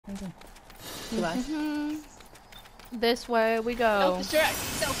Goodbye. This way we go. Self-destruct!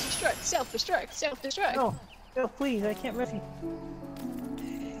 Self-destruct! Self-destruct! Self-destruct! No! No, please, I can't rescue.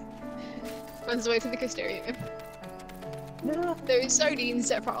 Runs away from the Custarian. No! There's sardines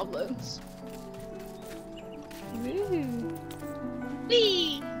that problems. Woo.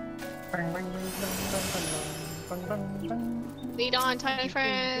 Whee! Lead on, tiny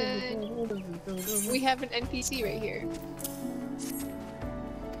friend! We have an NPC right here.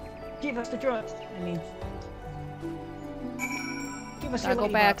 Give us the drugs! I mean... Give us your Gotta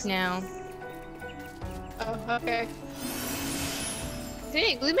go back box. now. Oh, okay.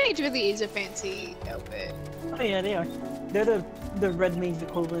 Dang, Blue Mage really is a fancy outfit. Oh yeah, they are. They're the red mage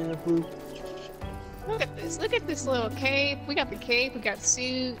equivalent of blue. Look at this little cape. We got the cape, we got the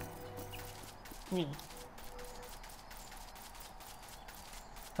suit.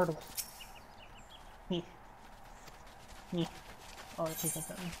 Turtle. Oh, I think I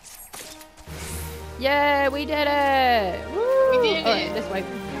got one. Yeah, we did it! Woo! We did it! This way.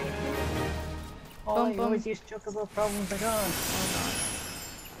 Oh, Boom, I boom. always use chocobo problems are gone.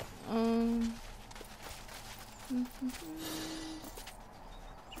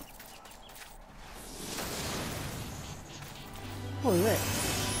 What was that?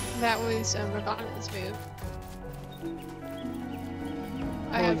 That was Ravana's move.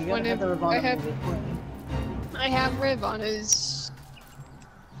 I Oh, have you one gotta have of the Ravana I have move working. I have Ravana's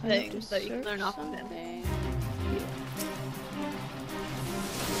I have things to that you can search learn off of him. something.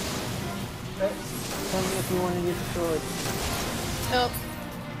 Tell me if you want to use the sword. Oh,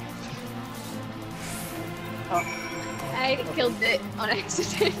 Oh, I killed it on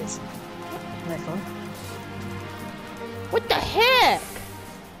accident. nice one. What the heck?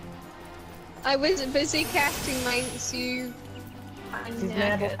 I was busy casting my suit. She's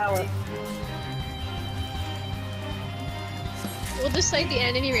mad at power. We'll just say the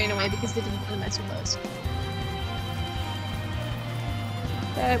enemy ran away because they didn't want to mess with us.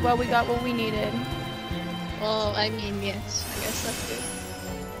 Okay, well, we got what we needed. Well, I mean, yes. I guess that's good.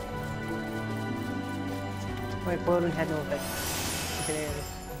 Wait, floating had no effect. Okay, there it is.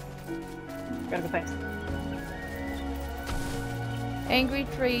 Gotta go fast. Angry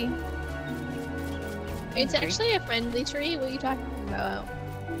tree. It's actually a friendly tree. What are you talking about?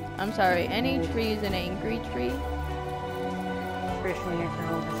 I'm sorry, any tree is an angry tree. Especially after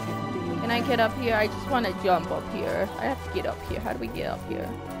all this shit. Can I get up here? I just want to jump up here. I have to get up here. How do we get up here?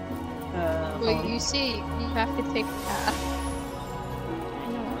 Well, you see, you have to take a path. I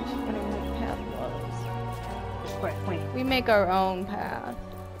know, I was just wondering where the path was. Just wait. We make our own path.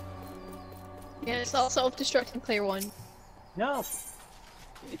 Yeah, it's all self-destructing player one. No!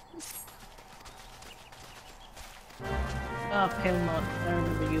 Oh, Paimon. I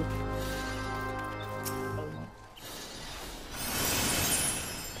remember you.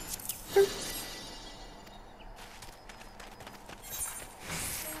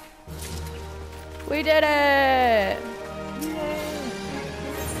 We did it!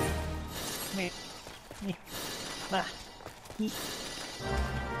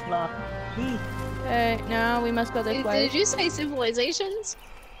 Okay, now we must go this way. Did you say civilizations?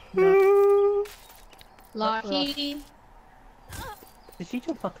 No. Locky. Did she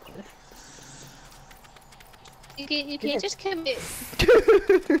jump off the cliff? You can't just commit.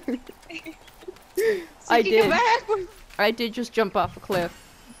 I Go did. back. I did just jump off a cliff.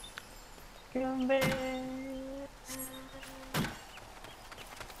 Come back.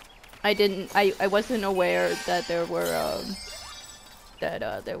 I didn't. I wasn't aware that there were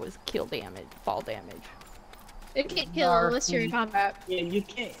there was kill damage, fall damage. It can't kill unless you're in combat. Yeah, you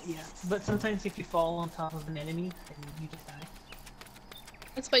can't. Yeah, but sometimes if you fall on top of an enemy, then you just die.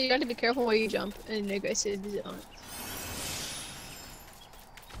 That's why you gotta be careful where you jump in aggressive zones.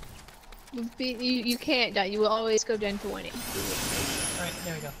 You can't die. You will always go down to winning. Alright,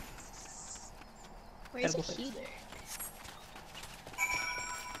 there we go. Where's a Edible healer?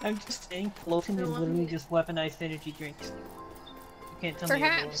 I'm just saying, floating is literally just weaponized energy drinks. You can't tell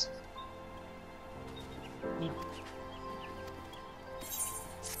Perhaps. me.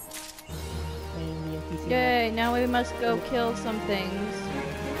 And the NPC. Yay! Now we must go kill some things.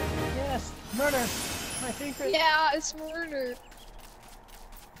 Yes! Murder! My favorite! Yeah, it's murder.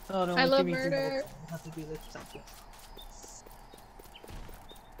 Oh, no, I love give me some murder. bullets. I have to do this. Something.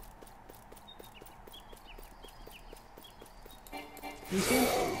 You see?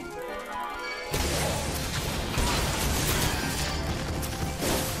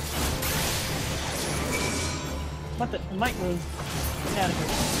 What the? It might move. Get out of here.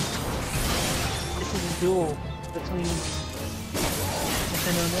 This is a duel between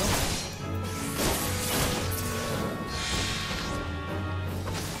Shannono.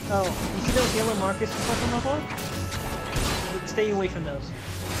 Oh, you see those yellow markers for Pokemon? Stay away from those.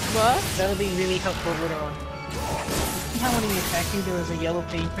 What? That'll be really helpful later on. See how when he attacked you there was a yellow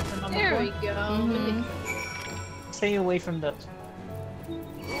paintprint on the There floor? we go. Mhm. Stay away from those.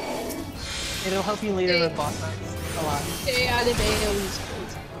 It'll help you later with boss fights. A lot. Stay out of AoE's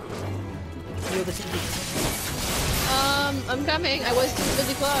please. You're the CD. I'm coming. I was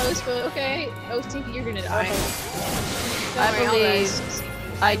really close, but okay. Oh, Stinky, you're gonna die. Don't I worry, I'll believe rest.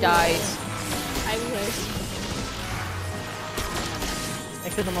 I died. I will rest. I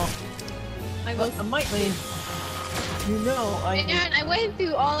killed them all. I will. I might leave. You know, Man, I went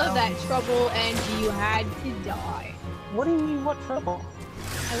through all of that trouble and you had to die. What do you mean, what trouble?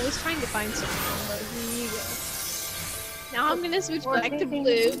 I was trying to find something, but here you go. Now I'm gonna switch back to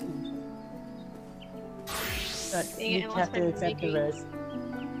blue. Dang it, You I lost have my to accept the making. res.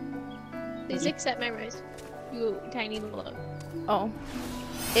 Please accept my rose. You tiny little. Oh.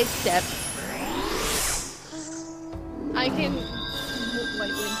 Except. I can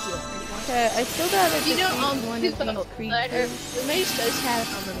like link you. Okay, I still gotta You know, defeat one of these the creatures. mage does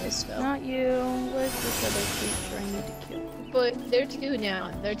have this spell. Not you. Where's this other creature I need to kill? But there are two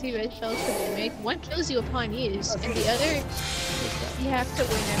now. There are two red spells for the mage. One kills you upon use, and the other you have to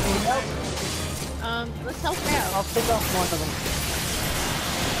win every time. Let's help out. I'll pick off one of them.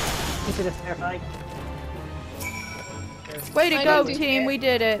 Keep it a fair fight. Way to I go, don't do team! fair. We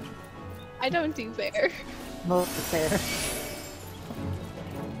did it. I don't do fair. Most fair.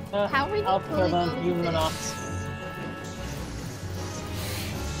 How are you I'll kill pulling them, all you run this? off.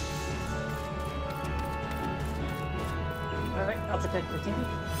 Alright, I'll protect the team.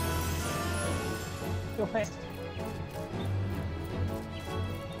 Go fast.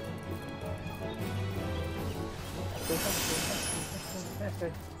 Go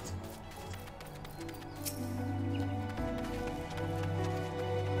faster.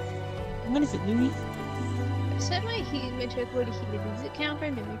 What is it, Louis? Set my heat metric what heated. Does it count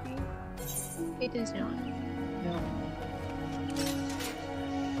for mimicry? It does not. No.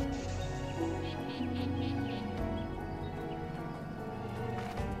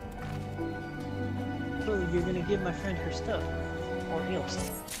 So you're gonna give my friend her stuff, or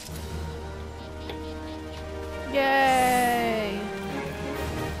else. Yay!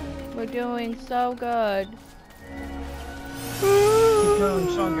 We're doing so good. She's growing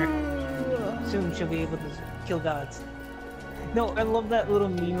stronger. Soon she'll be able to kill gods. No, I love that little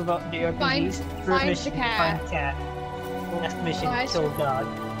meme about JRPGs. Find the mission, cat. Find cat. Last mission, Oh, I kill should-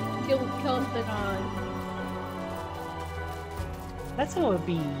 god. Kill the god. That's how it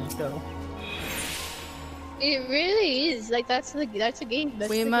be, though. It really is. Like that's a game. That's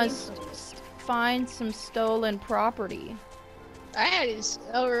We the must game. find some stolen property. That is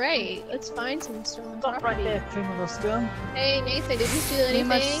alright. Let's find some stolen Stop right property. there, criminal scum. Hey Nathan, did you steal We anything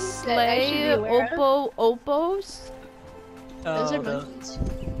must that I should be slay aware of? Opos. Those are Oh, the monkeys.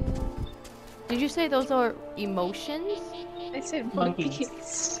 Did you say those are emotions? I said Monkeys.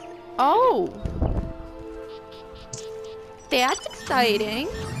 monkeys. Oh! That's exciting.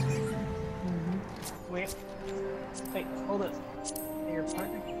 Wait. Wait, hold it. Your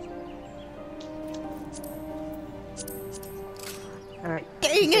partner. Alright.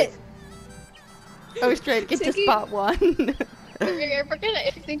 Dang it! I was trying to get to Sticky. spot one. If we're gonna,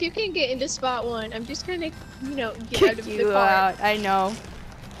 if you think you can get into spot one, I'm just gonna, you know, get Kick out of the you car. out. I know.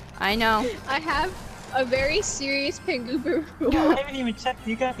 I know. I have a very serious Penguber I rule. haven't even checked.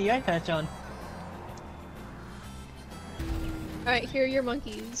 You got the eye patch on. Alright, here are your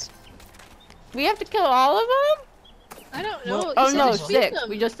monkeys. We have to kill all of them? I don't know. Well, you Oh said no, to shoot 6. them.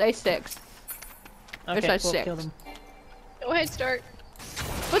 We just say 6. Okay, said we'll 6. kill them. Go ahead, start.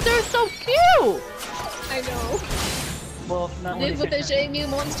 But they're so cute! I know. Well, not when Live they with a fix shame, new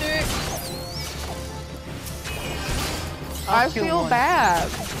monster. I I'll kill feel one. bad.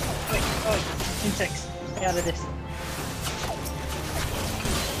 Wait, oh, insects. Stay out of this.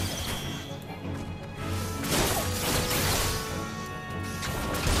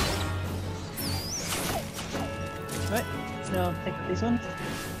 Right, now take this one.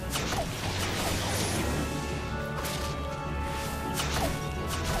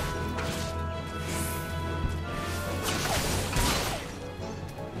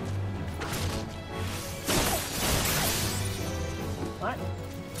 Alright.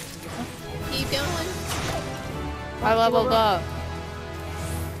 Keep going. I leveled up.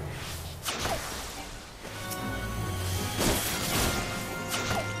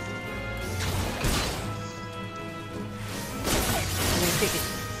 I'm gonna take it.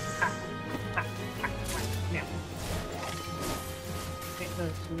 Ha, ha, ha, ha. Now. Okay, so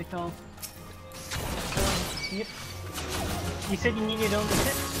we call. Yep. You said you needed on the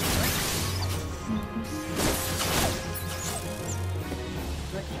tip?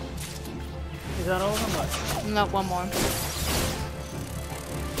 Is that all of them? What? No, one more. Right,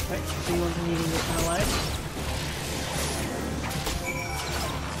 so you want to need this one alive?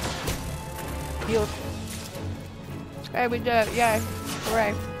 Heal. Hey, we did it. Yay.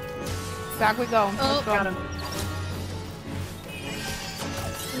 Hooray. Back we go. Oh, Let's go. Got him.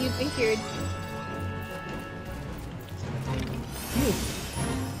 You've been cured. You.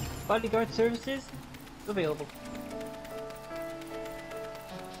 Bodyguard services available.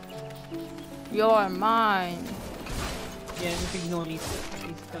 You're mine. Yeah, just ignore these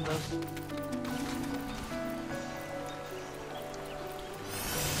combos.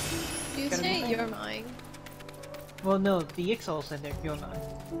 You Gotta say be you're mine. Well, no, the Ixal said that you're mine.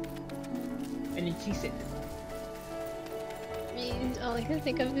 And then she said it. Means all I can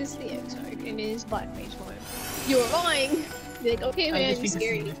think of is the X-Arc in his black mage form. You're mine! Be like, okay man, I'm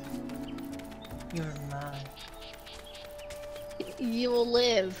scary. You're mine. You will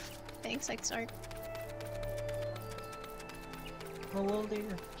live. Thanks, X-Arc. Hello there.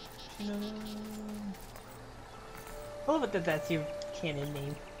 Shannono. I love it that that's your canon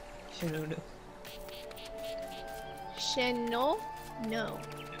name. Shannono. Shanno? No.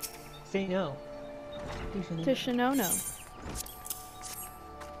 Say no. To Shannono.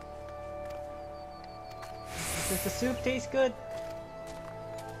 Does the soup taste good?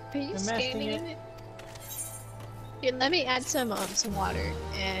 Are you I'm scanning asking it? Here, let me add some water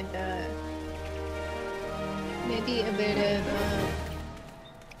and maybe a bit of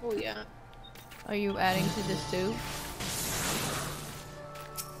oh yeah. Are you adding to the soup?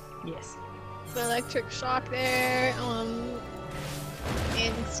 Yes. Electric shock there,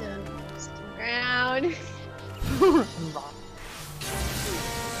 and some ground.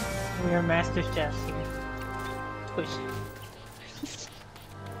 We are master chefs here. Push.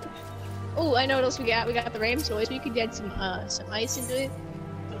 Oh, I know what else we got. We got the ram toys. We could get some ice into it.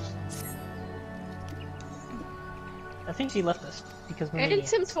 I think she left us because we're And maniacs.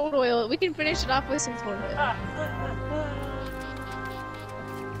 some toad oil. We can finish it off with some toad oil.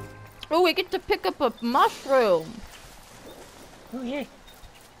 Oh, we get to pick up a mushroom. Oh yay!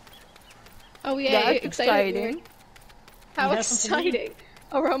 Oh yeah, That's exciting. How You have something exciting!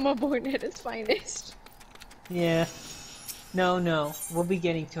 Aroma born at its finest. Yeah. No, we'll be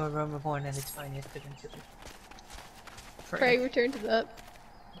getting to Aroma Born at its finest eventually. Pray return to the.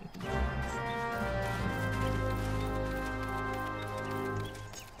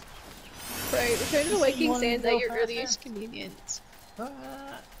 Pray return to the waking sands at your earliest convenience.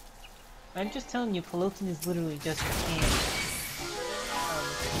 I'm just telling you, Peloton is literally just a can.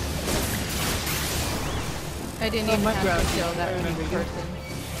 I didn't Oh, even my have God. to kill that I remember you. person.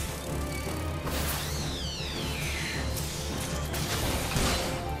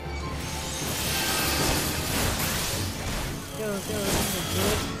 Go,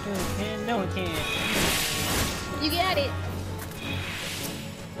 can. No one can. You got it.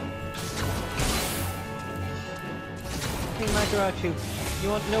 Hey, Makarachu, you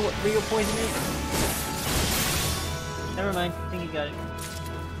want to know what real poison is? Never mind, I think you got it.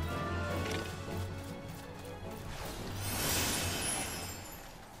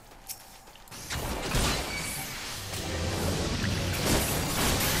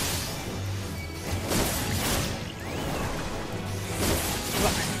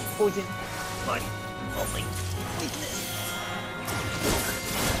 Poison. Mine. Only. Weakness.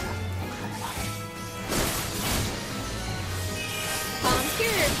 I'm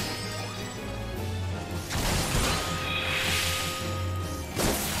cured.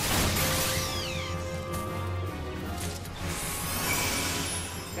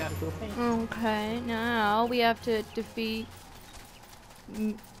 Gotta go fast. Okay, now we have to defeat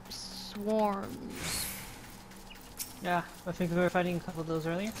swarms. Yeah, I think we were fighting a couple of those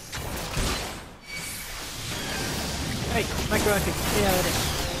earlier. Hey, Makarachu, stay out of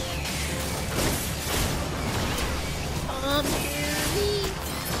there.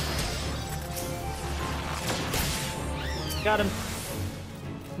 Got him.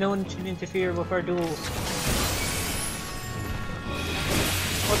 No one should interfere with our duels.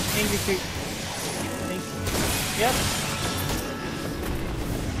 Oh, angry creep. Thanks. Yep.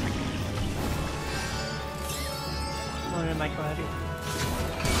 Oh, no, Makarachu.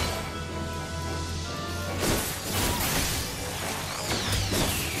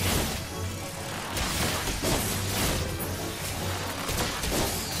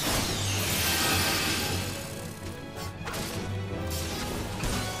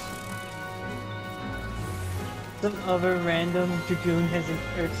 Some other random Dragoon has an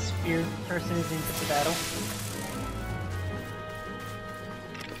Earth Spear person is into the battle.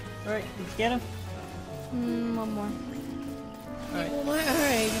 Alright, did you get him? One more. Alright.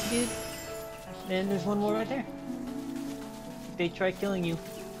 Alright, dude. And there's one more right there. If they try killing you,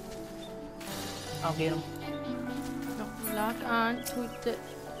 I'll get them. No, lock on to the...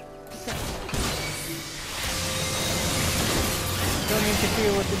 Okay. Don't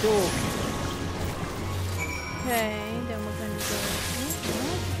interfere with the duel. Okay, then we're gonna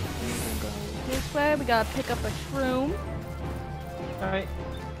go this way. We gotta pick up a shroom. Alright.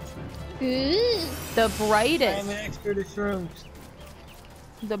 Ooh. The brightest. I'm an expert at shrooms.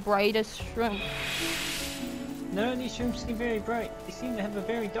 The brightest shroom. None of these shrooms seem very bright. They seem to have a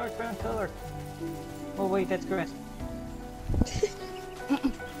very dark brown color. Oh wait, that's grass.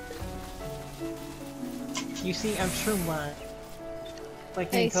 You see, I'm shroom blind. Like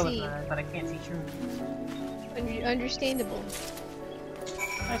being colorblind, but I can't see shrooms. Understandable.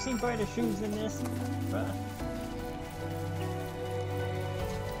 I've seen brighter shrooms than this. Bruh.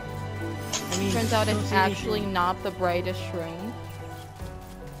 I mean, Turns out don't it's see any actually shrooms. not the brightest shroom.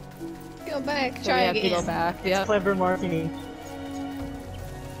 Go back, So try we have again. to go back. It's Yep. clever marketing.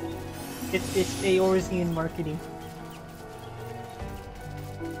 It's Eorzean marketing.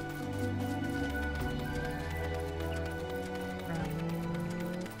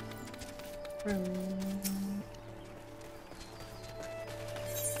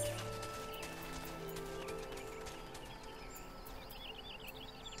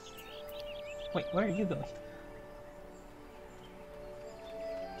 Wait, where are you going?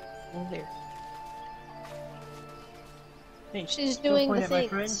 Over there. Hey, She's don't doing point the at my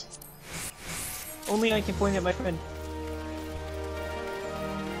friend. things. Only I can point at my friend.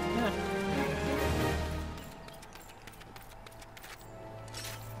 Yeah.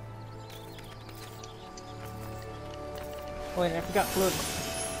 Oh, and I forgot floating.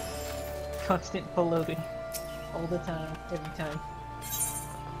 Constant floating. All the time, every time.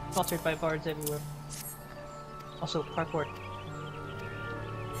 Sponsored by bards everywhere. Also, parkour.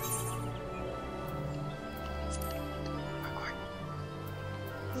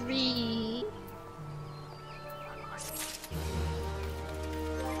 Three.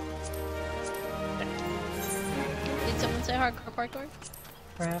 Did someone say hardcore parkour?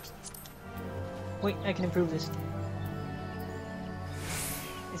 Perhaps. Wait, I can improve this.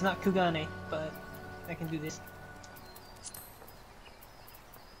 It's not Kugane, but I can do this.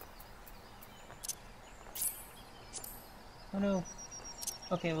 Oh no.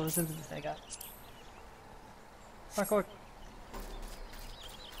 Okay, well, this is this I got. Parkour.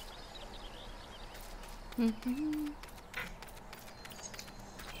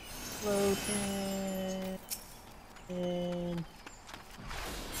 Floating. And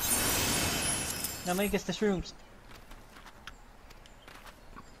now make us the shrooms.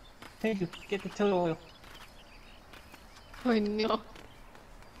 Thank you. Get the toad oil. Oh no.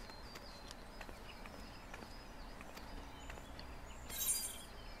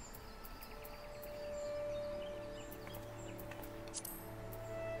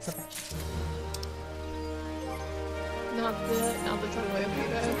 Perfect. Not the total way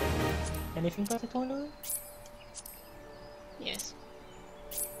though. Anything but the toad oil? Yes.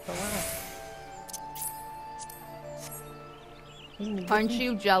 Oh wow. Isn't it Aren't good?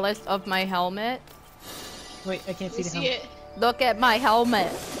 you jealous of my helmet? Wait, I can't see You the see helmet. it? Look at my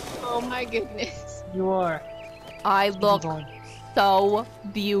helmet. Oh my goodness. You are. I look Reborn. so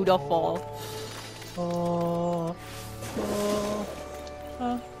beautiful. Oh. Oh.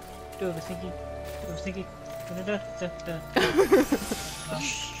 Oh. Do it, Stinky. Do it, Stinky. Da da da da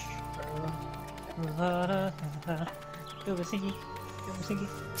da. Do it, Stinky. Do it, Stinky.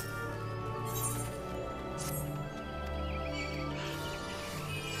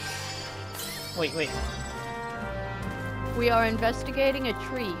 Wait. We are investigating a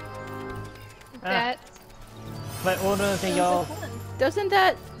tree. That But hold on, sounds y'all. so fun. Doesn't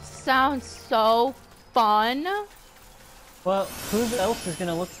that sound so fun? Well, who else is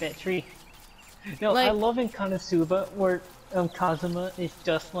gonna look at that tree? No, I Like- love in Konosuba where Kazuma is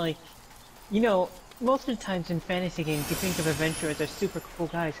just like, you know, most of the times in fantasy games you think of adventurers as super cool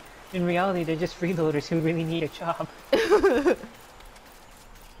guys. In reality, they're just freeloaders who really need a job.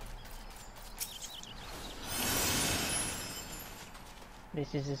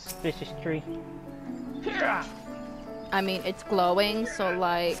 This is a suspicious tree. I mean, it's glowing, so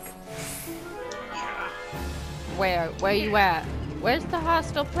like... Where you at? Where's the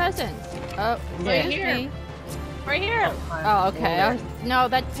hostile presence? Oh, Yeah. excuse Here. me. Right here. Oh, okay. No,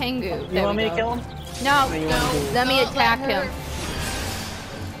 that's Pengu. You There want we me to go. kill him? No, Or you wanna No. do let me Don't attack let her- him.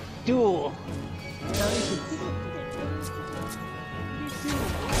 duel?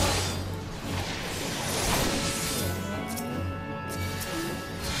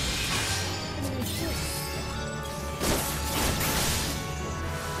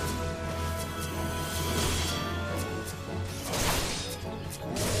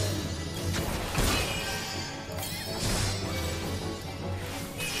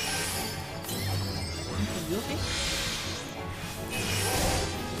 moving?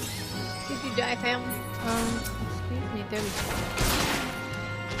 Did you die, fam? Excuse me, there we go.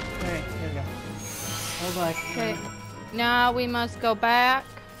 Alright, there we go. Hold on. Okay, now we must go back.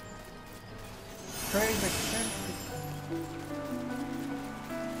 Very return.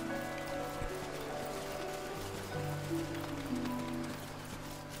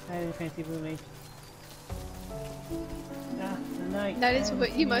 Hi, fancy blue mage. Ah, the night. That is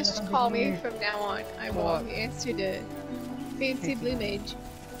what you and must the call me years. from now on. I won't answer to Fancy Blue Mage.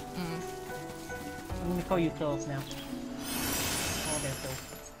 I'm gonna call you Philip now. Oh, there, Philip.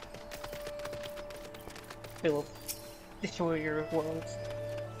 Philip, destroyer of worlds.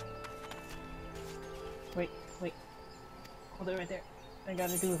 Wait. Hold it right there. I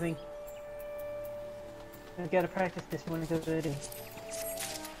gotta do a thing. I gotta practice this when I go to the do.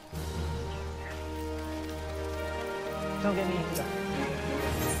 Don't get me into that.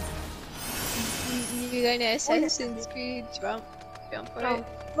 You're gonna Assassin's Creed jump on Oh, it.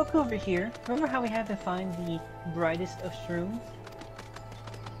 look over here. Remember how we had to find the brightest of shrooms?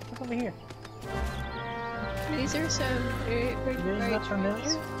 Look over here. These are some very Is this bright not familiar?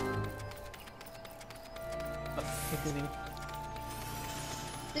 trees. Oh, it could be.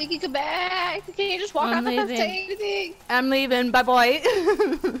 Think you come back? Can you just walk I'm off without leaving. saying anything? I'm leaving. Bye bye.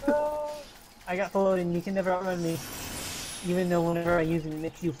 I got followed and you can never outrun me. Even though whenever I use it, it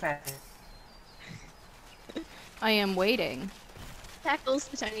makes you faster. I am waiting. Tackles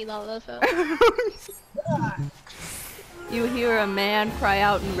the tiny Lalafell. You hear a man cry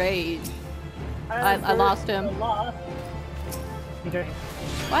out in rage. I lost him. Why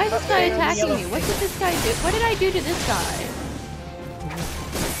is this guy attacking me? What did this guy do? What did I do to this guy?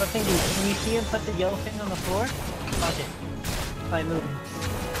 But can you see him put the yellow thing on the floor? Watch it. By moving.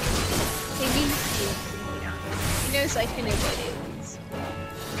 Maybe he knows I can avoid aliens.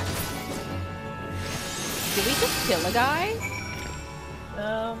 Did we just kill a guy?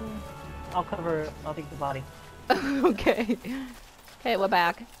 I'll take the body. Okay. Okay, we're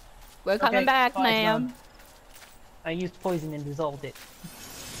back. We're coming Okay, back, fine, ma'am. done. I used poison and dissolved it.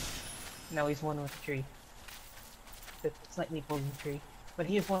 Now he's one with the tree. The slightly poisoned tree. But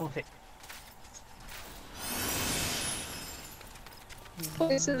he is one with it.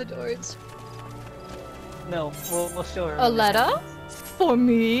 Poison the doors. No, we'll show her. A letter? For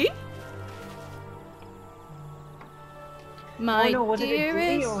me? My oh no, was it a duty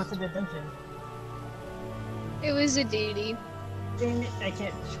dearest. or was it a dungeon? It was a duty. Dang it, I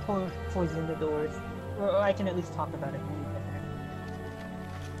can't poison the doors. Or I can at least talk about it.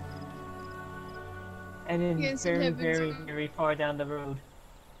 And then Yes, very, it happens. very, very far down the road,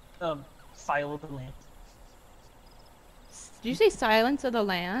 File of the Lamp. Did you say Silence of the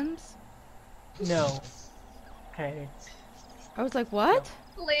Lambs? No. Okay. I was like, what?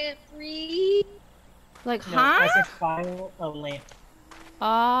 Lamprey. Like, No, I huh? said File of Lamp.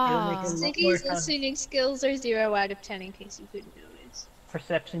 Ah. It'll make it- Ziggy's listening skills are 0 out of 10 in case you couldn't notice.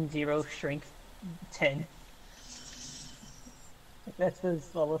 Perception 0, Strength 10. That's his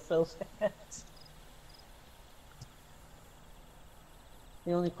solo spell stats.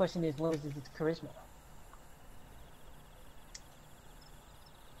 The only question is, what is its charisma?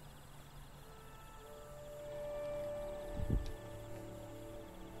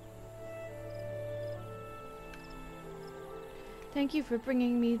 Thank you for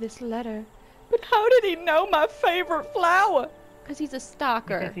bringing me this letter. But how did he know my favorite flower? Because he's a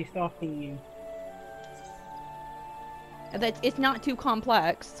stalker. Because he's stalking you. That it's not too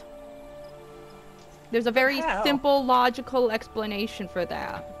complex. There's a very How? simple, logical explanation for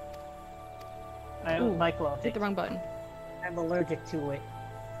that. I Ooh, don't like Hit logic. the wrong button. I'm allergic to it.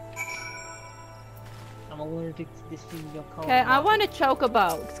 I'm allergic to this thing you're calling Okay, I logic. want a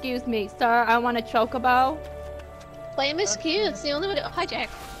chocobo. Excuse me, sir. I want a chocobo. Play him as cute. It's the only way to hijack.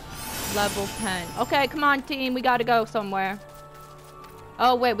 Level 10. Okay, come on, team. We gotta go somewhere.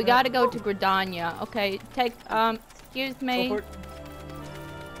 Oh, wait. We gotta go to Gridania. Okay, take, excuse me. Teleport.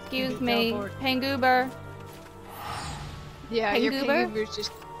 Excuse me. Teleport. Pangoober. Yeah, your Pangoober's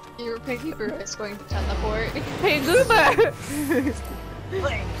just... Your Pangoober is going to teleport. Pangoober!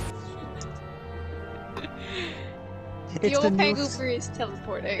 The old the new- Pangoober is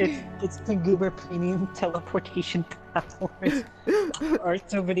teleporting. It's the Goober Premium teleportation powers.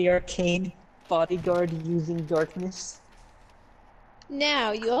 Arts over the arcane bodyguard using darkness.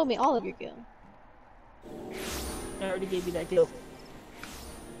 Now, you owe me all of your gil. I already gave you that deal.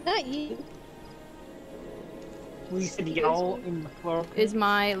 Not you. We said y'all in the floor. Is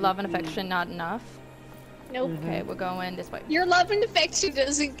my love and affection not enough? Nope. Okay, we're going this way. Your love and affection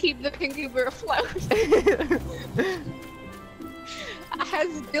doesn't keep the Pangoober afloat. It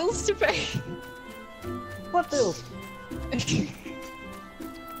has bills to pay. What the?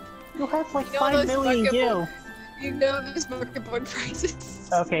 You have like You know 5 those million market gil. You know those market board prices.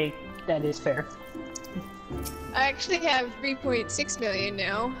 Okay, that is fair. I actually have 3.6 million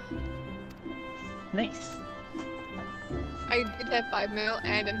now. Nice. I did have 5 mil,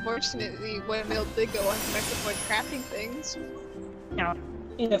 and unfortunately 1 mil did go on to market board crafting things. Now,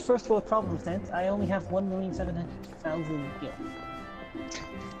 in a first world problem sense, I only have 1,700,000 gil.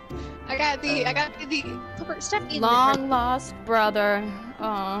 I got the corporate stuff in Long lost brother.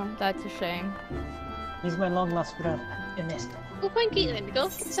 Oh, that's a shame. He's my long lost brother, Ernesto. Go find Caitlin, go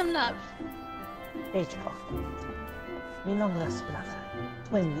get some love. There you go. My long lost brother.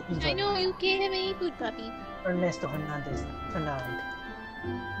 Twin evil. I know you gave him a food puppy. Ernesto Hernandez Fernand.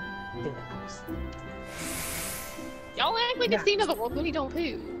 Y'all act like it's the end of the world when you don't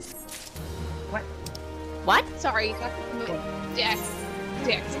poo. What? What? Sorry, Jack.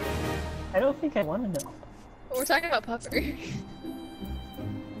 I don't think I want to know. We're talking about Puffer.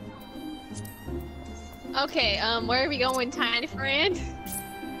 Okay, where are we going, tiny friend?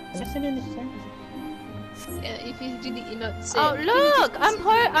 Listen in the chat. If you do the emote, sit. Oh look!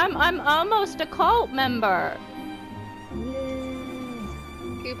 I'm almost a cult member.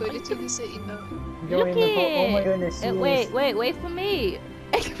 Okay, but just do the sit emote. Look Join the cult. Oh my it. goodness. Wait for me.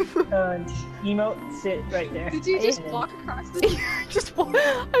 Emote, sit right there. Did you just walk across the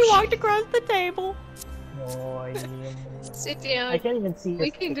I walked across the table. Oh, yeah. Sit down. I can't even see.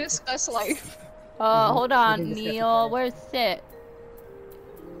 We can discuss life. Hold on, Neil. Where's sit?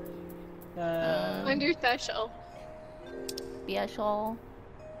 Under special. Special.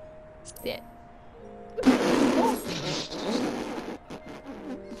 Sit.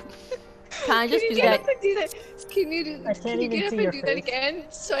 Can I just do that? Can you get up and do that face. again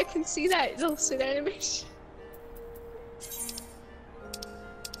so I can see that little sit animation?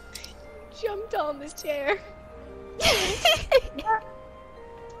 Jumped on the chair.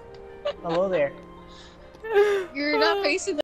 Hello there. You're not facing